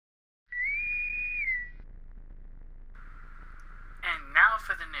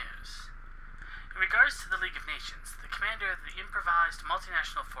news. In regards to the League of Nations, the commander of the improvised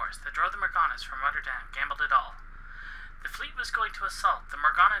multinational force that drove the Morganas from Rotterdam gambled it all. The fleet was going to assault the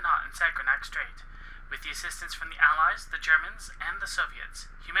Morgana knot in Sagrenac Strait. With the assistance from the Allies, the Germans, and the Soviets,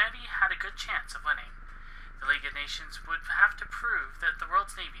 humanity had a good chance of winning. The League of Nations would have to prove that the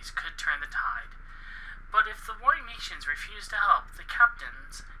world's navies could turn the tide. But if the warring nations refused to help, the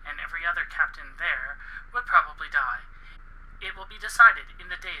captains, and every other captain there, would probably die. It will be decided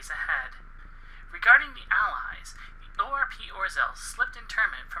in the days ahead. Regarding the Allies, the ORP Orzel slipped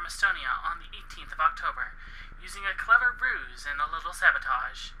internment from Estonia on the 18th of October, using a clever ruse and a little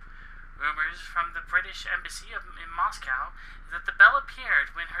sabotage. Rumors from the British Embassy in Moscow is that the Belle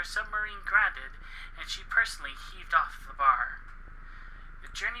appeared when her submarine grounded, and she personally heaved off the bar.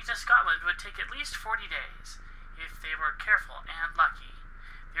 The journey to Scotland would take at least 40 days, if they were careful and lucky.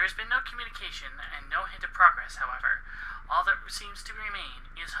 There has been no communication and no hint of progress, however. All that seems to remain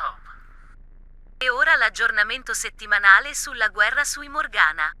is hope. E ora l'aggiornamento settimanale sulla guerra sui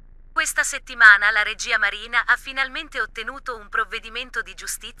Morgana. Questa settimana la Regia Marina ha finalmente ottenuto un provvedimento di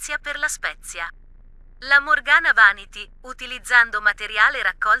giustizia per La Spezia. La Morgana Vanity, utilizzando materiale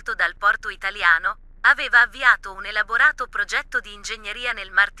raccolto dal porto italiano, aveva avviato un elaborato progetto di ingegneria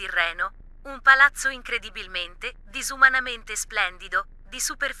nel Mar Tirreno, un palazzo incredibilmente, disumanamente splendido, di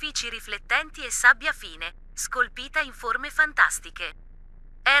superfici riflettenti e sabbia fine, scolpita in forme fantastiche.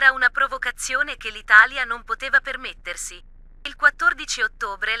 Era una provocazione che l'Italia non poteva permettersi. Il 14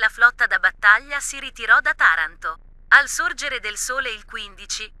 ottobre la flotta da battaglia si ritirò da Taranto. Al sorgere del sole il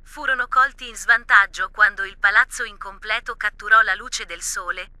 15, furono colti in svantaggio quando il palazzo incompleto catturò la luce del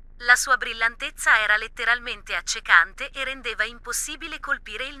sole. La sua brillantezza era letteralmente accecante e rendeva impossibile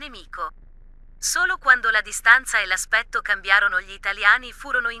colpire il nemico. Solo quando la distanza e l'aspetto cambiarono gli italiani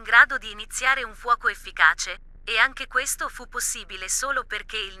furono in grado di iniziare un fuoco efficace, e anche questo fu possibile solo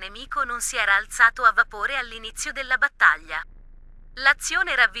perché il nemico non si era alzato a vapore all'inizio della battaglia.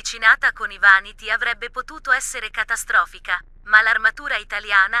 L'azione ravvicinata con i Vanity avrebbe potuto essere catastrofica, ma l'armatura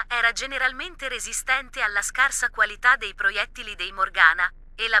italiana era generalmente resistente alla scarsa qualità dei proiettili dei Morgana,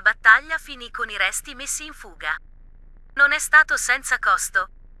 e la battaglia finì con i resti messi in fuga. Non è stato senza costo.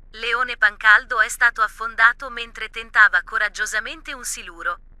 Leone Pancaldo è stato affondato mentre tentava coraggiosamente un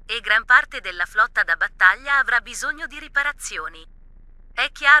siluro, e gran parte della flotta da battaglia avrà bisogno di riparazioni. È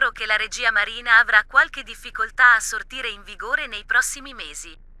chiaro che la Regia Marina avrà qualche difficoltà a sortire in vigore nei prossimi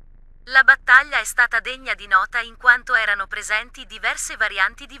mesi. La battaglia è stata degna di nota in quanto erano presenti diverse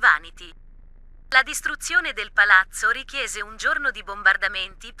varianti di Vanity. La distruzione del palazzo richiese un giorno di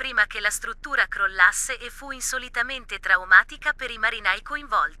bombardamenti prima che la struttura crollasse e fu insolitamente traumatica per i marinai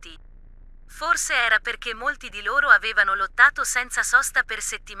coinvolti. Forse era perché molti di loro avevano lottato senza sosta per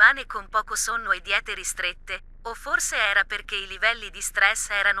settimane con poco sonno e diete ristrette, o forse era perché i livelli di stress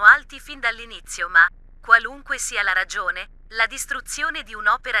erano alti fin dall'inizio, ma, qualunque sia la ragione, la distruzione di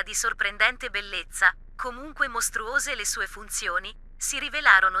un'opera di sorprendente bellezza, comunque mostruose le sue funzioni, si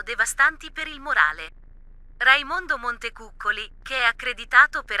rivelarono devastanti per il morale. Raimondo Montecuccoli, che è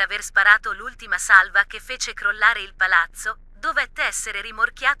accreditato per aver sparato l'ultima salva che fece crollare il palazzo, dovette essere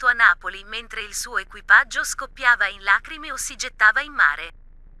rimorchiato a Napoli mentre il suo equipaggio scoppiava in lacrime o si gettava in mare.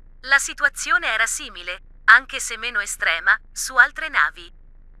 La situazione era simile, anche se meno estrema, su altre navi.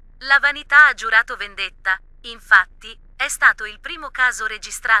 La Vanità ha giurato vendetta, infatti, è stato il primo caso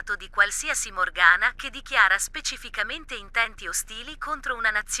registrato di qualsiasi Morgana che dichiara specificamente intenti ostili contro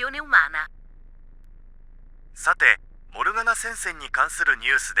una nazione umana. さて、モルガナ戦線に関するニ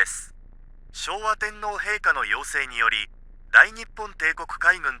ュースです。昭和天皇陛下の要請により、大日本帝国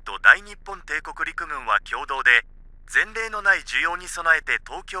海軍と大日本帝国陸軍は共同で、前例のない需要に備えて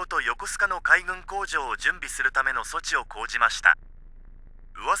東京と横須賀の海軍工場を準備するための措置を講じました。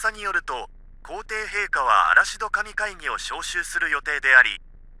噂によると、皇帝陛下は嵐戸神会議を招集する予定であり、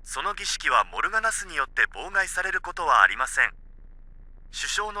その儀式はモルガナスによって妨害されることはありません。首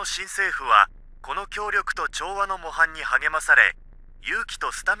相の新政府は、この協力と調和の模範に励まされ、勇気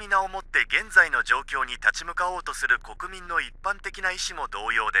とスタミナを持って現在の状況に立ち向かおうとする国民の一般的な意思も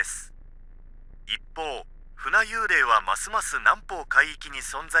同様です。一方、船幽霊はますます南方海域に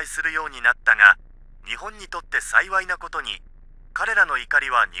存在するようになったが、日本にとって幸いなことに、彼らの怒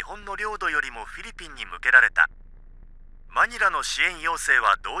りは日本の領土よりもフィリピンに向けられた。マニラの支援要請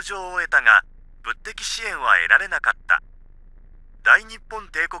は同情を得たが、物的支援は得られなかった。大日本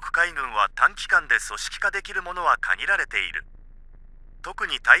帝国海軍は短期間で組織化できるものは限られている。特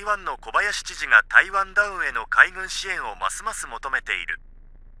に台湾の小林知事が台湾ダウンへの海軍支援をますます求めている。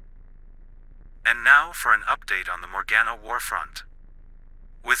And now for an update on the Morgana war front.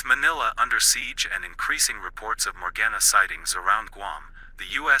 With Manila under siege and increasing reports of Morgana sightings around Guam, the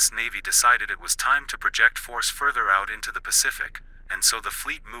U.S. Navy decided it was time to project force further out into the Pacific, and so the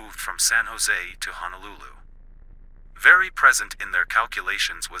fleet moved from San Jose to Honolulu. Very present in their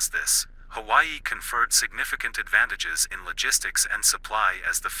calculations was this: Hawaii conferred significant advantages in logistics and supply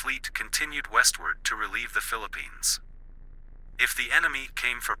as the fleet continued westward to relieve the Philippines. If the enemy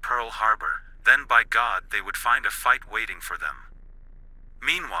came for Pearl Harbor, then by God they would find a fight waiting for them.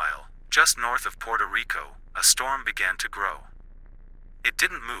 Meanwhile, just north of Puerto Rico, a storm began to grow. It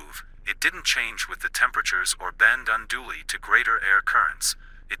didn't move, it didn't change with the temperatures or bend unduly to greater air currents.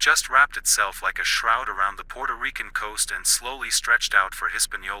 It just wrapped itself like a shroud around the Puerto Rican coast and slowly stretched out for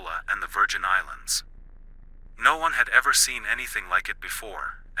Hispaniola and the Virgin Islands. No one had ever seen anything like it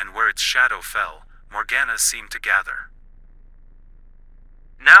before, and where its shadow fell, Morganas seemed to gather.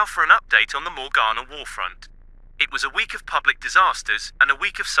 Now for an update on the Morgana warfront. It was a week of public disasters and a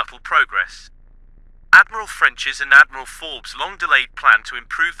week of subtle progress. Admiral French's and Admiral Forbes' long-delayed plan to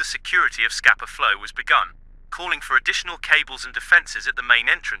improve the security of Scapa Flow was begun, calling for additional cables and defences at the main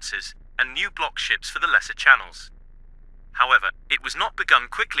entrances and new block ships for the lesser channels. However, it was not begun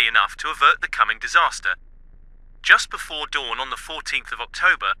quickly enough to avert the coming disaster. Just before dawn on the 14th of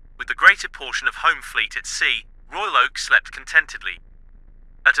October, with the greater portion of home fleet at sea, Royal Oak slept contentedly.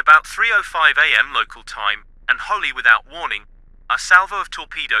 At about 3:05 a.m. local time, and wholly without warning, a salvo of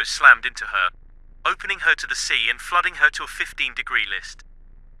torpedoes slammed into her, opening her to the sea and flooding her to a 15-degree list.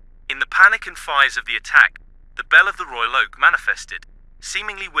 In the panic and fires of the attack, the bell of the Royal Oak manifested,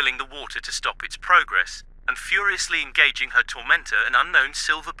 seemingly willing the water to stop its progress, and furiously engaging her tormentor, an unknown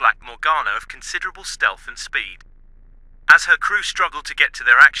silver-black Morgana of considerable stealth and speed. As her crew struggled to get to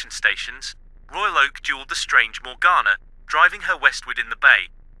their action stations, Royal Oak dueled the strange Morgana, driving her westward in the bay.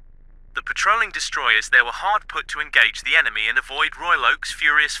 The patrolling destroyers there were hard put to engage the enemy and avoid Royal Oak's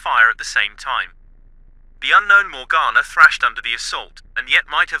furious fire at the same time. The unknown Morgana thrashed under the assault, and yet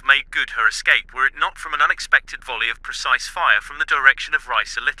might have made good her escape were it not from an unexpected volley of precise fire from the direction of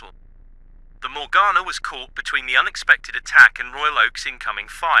Rice a Little. The Morgana was caught between the unexpected attack and Royal Oak's incoming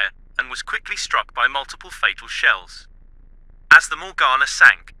fire, and was quickly struck by multiple fatal shells. As the Morgana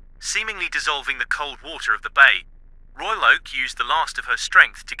sank, seemingly dissolving the cold water of the bay, Royal Oak used the last of her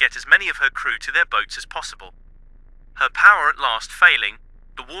strength to get as many of her crew to their boats as possible. Her power at last failing,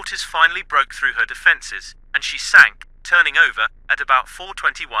 the waters finally broke through her defences, and she sank, turning over, at about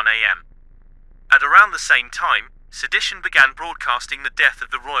 4:21 a.m. At around the same time, Sedition began broadcasting the death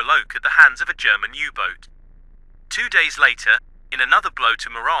of the Royal Oak at the hands of a German U-boat. 2 days later, in another blow to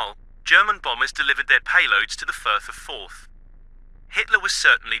morale, German bombers delivered their payloads to the Firth of Forth. Hitler was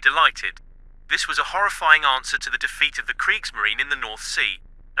certainly delighted. This was a horrifying answer to the defeat of the Kriegsmarine in the North Sea,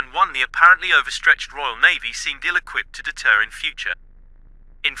 and one the apparently overstretched Royal Navy seemed ill-equipped to deter in future.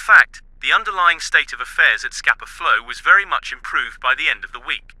 In fact, the underlying state of affairs at Scapa Flow was very much improved by the end of the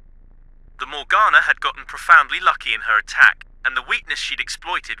week. The Morgana had gotten profoundly lucky in her attack, and the weakness she'd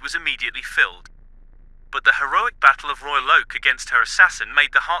exploited was immediately filled. But the heroic battle of Royal Oak against her assassin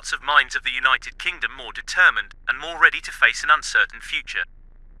made the hearts and minds of the United Kingdom more determined and more ready to face an uncertain future.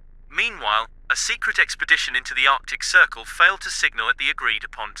 Meanwhile, a secret expedition into the Arctic Circle failed to signal at the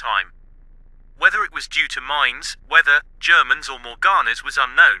agreed-upon time. Whether it was due to mines, weather, Germans or Morganas was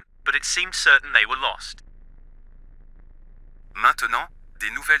unknown, but it seemed certain they were lost. Maintenant, des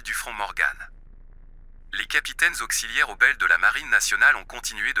nouvelles du front Morgan. Les capitaines auxiliaires aux belles de la Marine nationale ont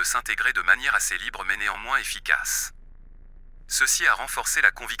continué de s'intégrer de manière assez libre mais néanmoins efficace. Ceci a renforcé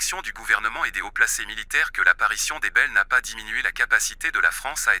la conviction du gouvernement et des hauts placés militaires que l'apparition des belles n'a pas diminué la capacité de la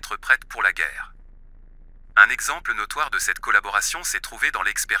France à être prête pour la guerre. Un exemple notoire de cette collaboration s'est trouvé dans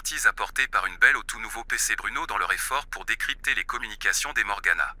l'expertise apportée par une belle au tout nouveau PC Bruno dans leur effort pour décrypter les communications des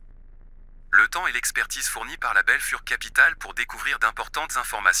Morgana. Le temps et l'expertise fournis par la belle furent capitales pour découvrir d'importantes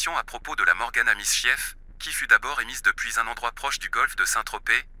informations à propos de la Morgana Mischief, qui fut d'abord émise depuis un endroit proche du golfe de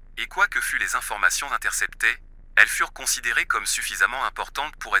Saint-Tropez, et quoi que fussent les informations interceptées, elles furent considérées comme suffisamment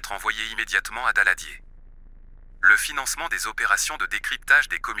importantes pour être envoyées immédiatement à Daladier. Le financement des opérations de décryptage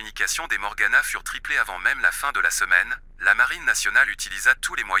des communications des Morgana furent triplés avant même la fin de la semaine. La Marine nationale utilisa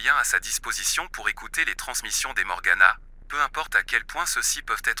tous les moyens à sa disposition pour écouter les transmissions des Morgana, peu importe à quel point ceux-ci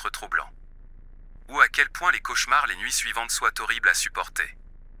peuvent être troublants. Ou à quel point les cauchemars les nuits suivantes soient horribles à supporter.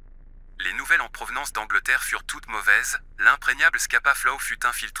 Les nouvelles en provenance d'Angleterre furent toutes mauvaises, l'imprégnable Scapa Flow fut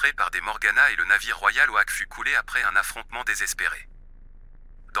infiltré par des Morgana et le navire Royal Oak fut coulé après un affrontement désespéré.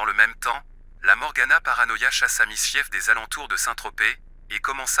 Dans le même temps, la Morgana Paranoia chassa Mischief des alentours de Saint-Tropez, et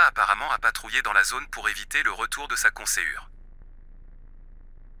commença apparemment à patrouiller dans la zone pour éviter le retour de sa conséhure.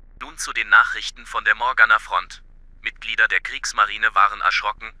 Nun zu den Nachrichten von der Morgana Front. Mitglieder der Kriegsmarine waren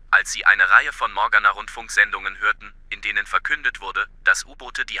erschrocken, als sie eine Reihe von Morgana-Rundfunksendungen hörten, in denen verkündet wurde, dass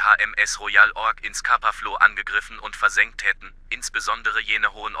U-Boote die HMS Royal Ork ins Kapafloh angegriffen und versenkt hätten, insbesondere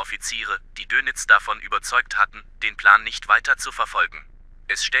jene hohen Offiziere, die Dönitz davon überzeugt hatten, den Plan nicht weiter zu verfolgen.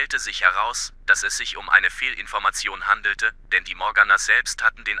 Es stellte sich heraus, dass es sich um eine Fehlinformation handelte, denn die Morganas selbst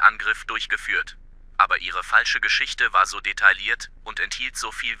hatten den Angriff durchgeführt. Aber ihre falsche Geschichte war so detailliert und enthielt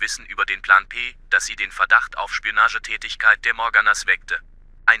so viel Wissen über den Plan P, dass sie den Verdacht auf Spionagetätigkeit der Morganas weckte.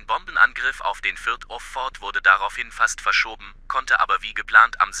 Ein Bombenangriff auf den Firth of Forth wurde daraufhin fast verschoben, konnte aber wie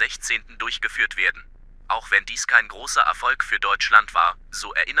geplant am 16. durchgeführt werden. Auch wenn dies kein großer Erfolg für Deutschland war,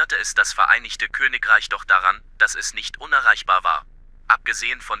 so erinnerte es das Vereinigte Königreich doch daran, dass es nicht unerreichbar war.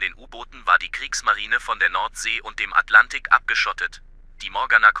 Abgesehen von den U-Booten war die Kriegsmarine von der Nordsee und dem Atlantik abgeschottet. Die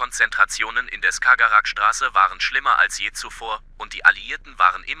Morgana-Konzentrationen in der Skagerrakstraße waren schlimmer als je zuvor, und die Alliierten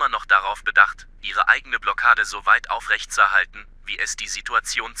waren immer noch darauf bedacht, ihre eigene Blockade so weit aufrechtzuerhalten, wie es die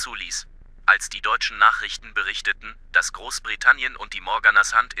Situation zuließ. Als die deutschen Nachrichten berichteten, dass Großbritannien und die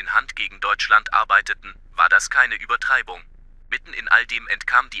Morganas Hand in Hand gegen Deutschland arbeiteten, war das keine Übertreibung. Mitten in all dem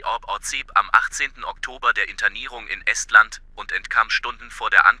entkam die Orb-Orzeb am 18. Oktober der Internierung in Estland und entkam Stunden vor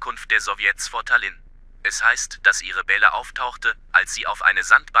der Ankunft der Sowjets vor Tallinn. Es heißt, dass ihre Bälle auftauchte, als sie auf eine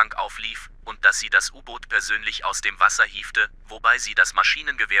Sandbank auflief, und dass sie das U-Boot persönlich aus dem Wasser hiefte, wobei sie das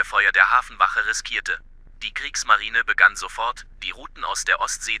Maschinengewehrfeuer der Hafenwache riskierte. Die Kriegsmarine begann sofort, die Routen aus der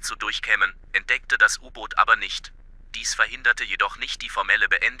Ostsee zu durchkämmen, entdeckte das U-Boot aber nicht. Dies verhinderte jedoch nicht die formelle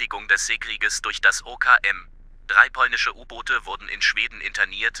Beendigung des Seekrieges durch das OKM. 3 polnische U-Boote wurden in Schweden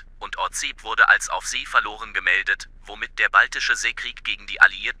interniert, und Orzeb wurde als auf See verloren gemeldet, womit der Baltische Seekrieg gegen die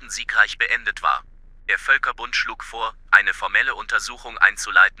Alliierten siegreich beendet war. Der Völkerbund schlug vor, eine formelle Untersuchung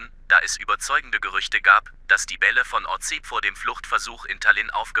einzuleiten, da es überzeugende Gerüchte gab, dass die Bälle von Orzeb vor dem Fluchtversuch in Tallinn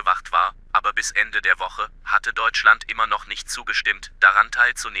aufgewacht war, aber bis Ende der Woche hatte Deutschland immer noch nicht zugestimmt, daran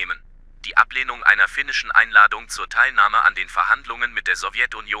teilzunehmen. Die Ablehnung einer finnischen Einladung zur Teilnahme an den Verhandlungen mit der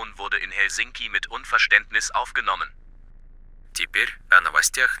Sowjetunion wurde in Helsinki mit Unverständnis aufgenommen. Теперь о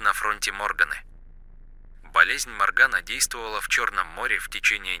новостях на фронте Морганы. Болезнь Моргана действовала в Черном море в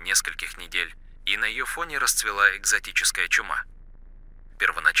течение нескольких недель, и на ее фоне расцвела экзотическая чума.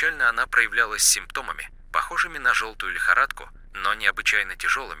 Первоначально она проявлялась симптомами, похожими на желтую лихорадку, но необычайно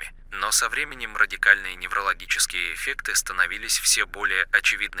тяжелыми, но со временем радикальные неврологические эффекты становились все более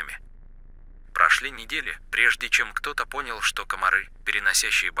очевидными. Прошли недели, прежде чем кто-то понял, что комары,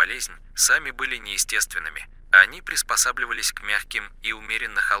 переносящие болезнь, сами были неестественными, а они приспосабливались к мягким и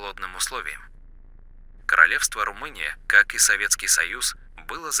умеренно холодным условиям. Королевство Румыния, как и Советский Союз,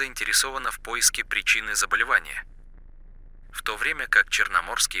 было заинтересовано в поиске причины заболевания. В то время как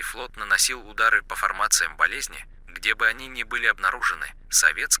Черноморский флот наносил удары по формациям болезни, где бы они ни были обнаружены,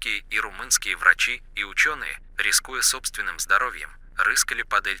 советские и румынские врачи и ученые, рискуя собственным здоровьем, рыскали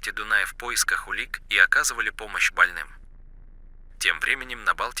по дельте Дуная в поисках улик и оказывали помощь больным. Тем временем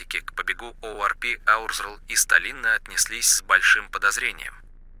на Балтике к побегу ОРП Аурзрл и Сталинна отнеслись с большим подозрением.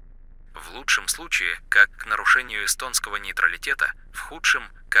 В лучшем случае, как к нарушению эстонского нейтралитета, в худшем,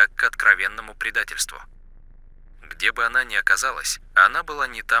 как к откровенному предательству. Где бы она ни оказалась, она была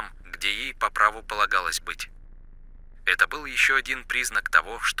не там, где ей по праву полагалось быть. Это был еще один признак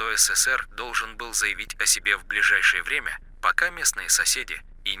того, что СССР должен был заявить о себе в ближайшее время, пока местные соседи,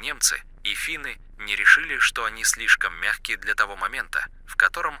 и немцы, и финны не решили, что они слишком мягкие для того момента, в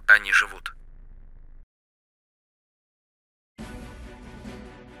котором они живут.